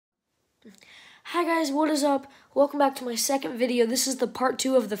Hi guys, what is up? Welcome back to my second video. This is the part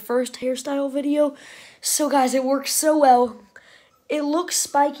 2 of the first hairstyle video. So guys, it works so well. It looks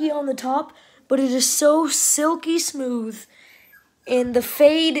spiky on the top, but it is so silky smooth. And the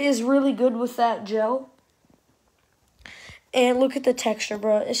fade is really good with that gel. And look at the texture,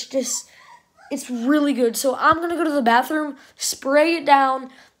 bro. It's really good. So I'm going to go to the bathroom, spray it down,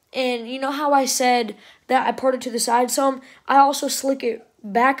 and you know how I said that I part it to the side some? I also slick it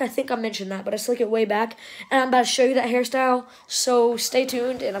back. I think I mentioned that, but I slick it way back. And I'm about to show you that hairstyle, so stay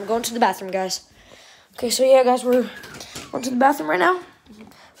tuned, and I'm going to the bathroom, guys. Okay, so yeah, guys, we're going to the bathroom right now.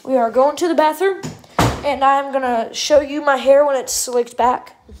 We are going to the bathroom, and I'm going to show you my hair when it's slicked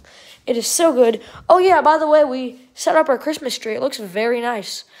back. It is so good. Oh, yeah, by the way, we set up our Christmas tree. It looks very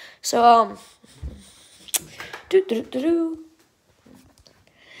nice. So,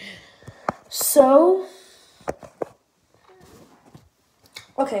 So,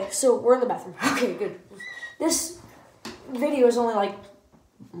 okay, so we're in the bathroom. Okay, good. This video is only like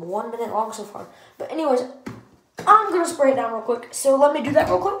 1 minute long so far. But anyways, I'm going to spray it down real quick. So let me do that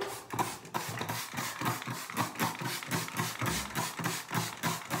real quick.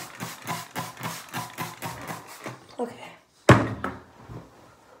 Okay.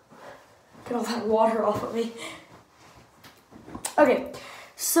 Get all that water off of me. Okay,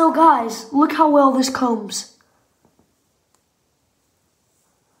 so guys, look how well this combs.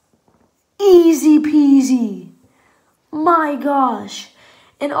 Easy peasy. My gosh.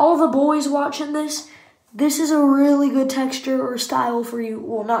 And all the boys watching this, this is a really good texture or style for you.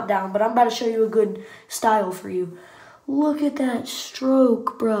 Well, not down, but I'm about to show you a good style for you. Look at that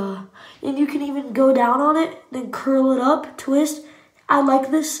stroke, bruh. And you can even go down on it, then curl it up, twist. I like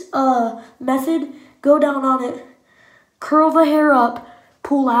this method. Go down on it, curl the hair up,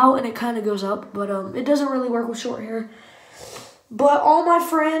 pull out, and it kind of goes up. But it doesn't really work with short hair. But all my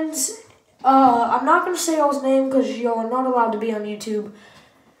friends, I'm not going to say y'all's name because y'all are not allowed to be on YouTube.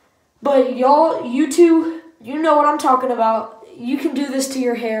 But y'all, you two, you know what I'm talking about. You can do this to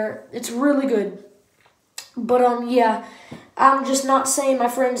your hair. It's really good. But, yeah, I'm just not saying my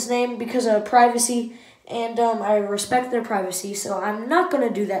friend's name because of privacy. And I respect their privacy, so I'm not going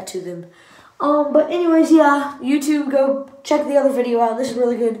to do that to them. But anyways, yeah, YouTube, go check the other video out. This is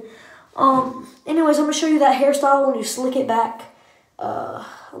really good. Anyways, I'm going to show you that hairstyle when you slick it back. Let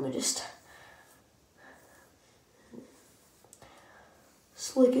me just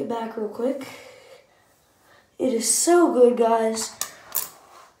slick it back real quick. It is so good, guys.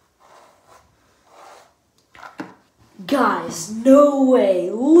 Guys, no way.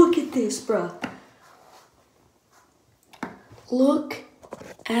 Look at this, bro. Look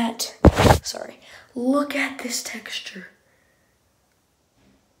at this texture.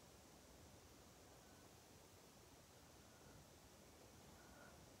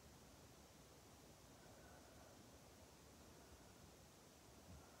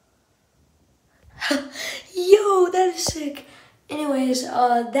 Yo, that is sick. Anyways,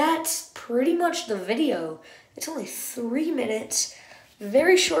 that's pretty much the video. It's only 3 minutes.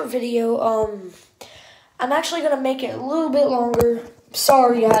 Very short video. I'm actually going to make it a little bit longer.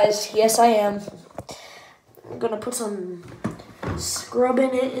 Sorry, guys. Yes, I am. I'm going to put some scrub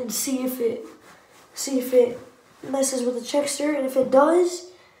in it and see if it messes with the texture. And if it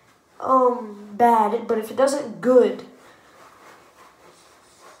does, bad. But if it doesn't, good.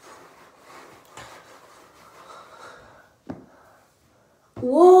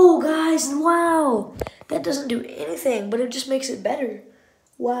 Whoa, guys. Wow. That doesn't do anything, but it just makes it better.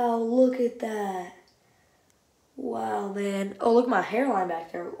 Wow, look at that. Wow, man. Oh, look at my hairline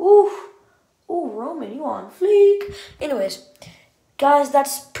back there. Ooh. Ooh, Roman, you on fleek. Anyways, guys,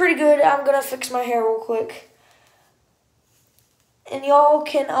 that's pretty good. I'm going to fix my hair real quick. And y'all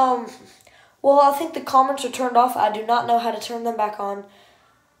can, well, I think the comments are turned off. I do not know how to turn them back on.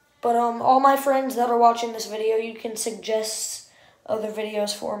 But, all my friends that are watching this video, you can suggest other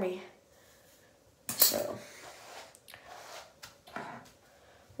videos for me. So,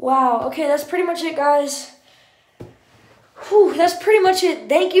 wow. Okay, that's pretty much it, guys. Whew, that's pretty much it.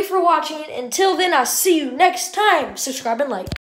 Thank you for watching. Until then, I'll see you next time. Subscribe and like.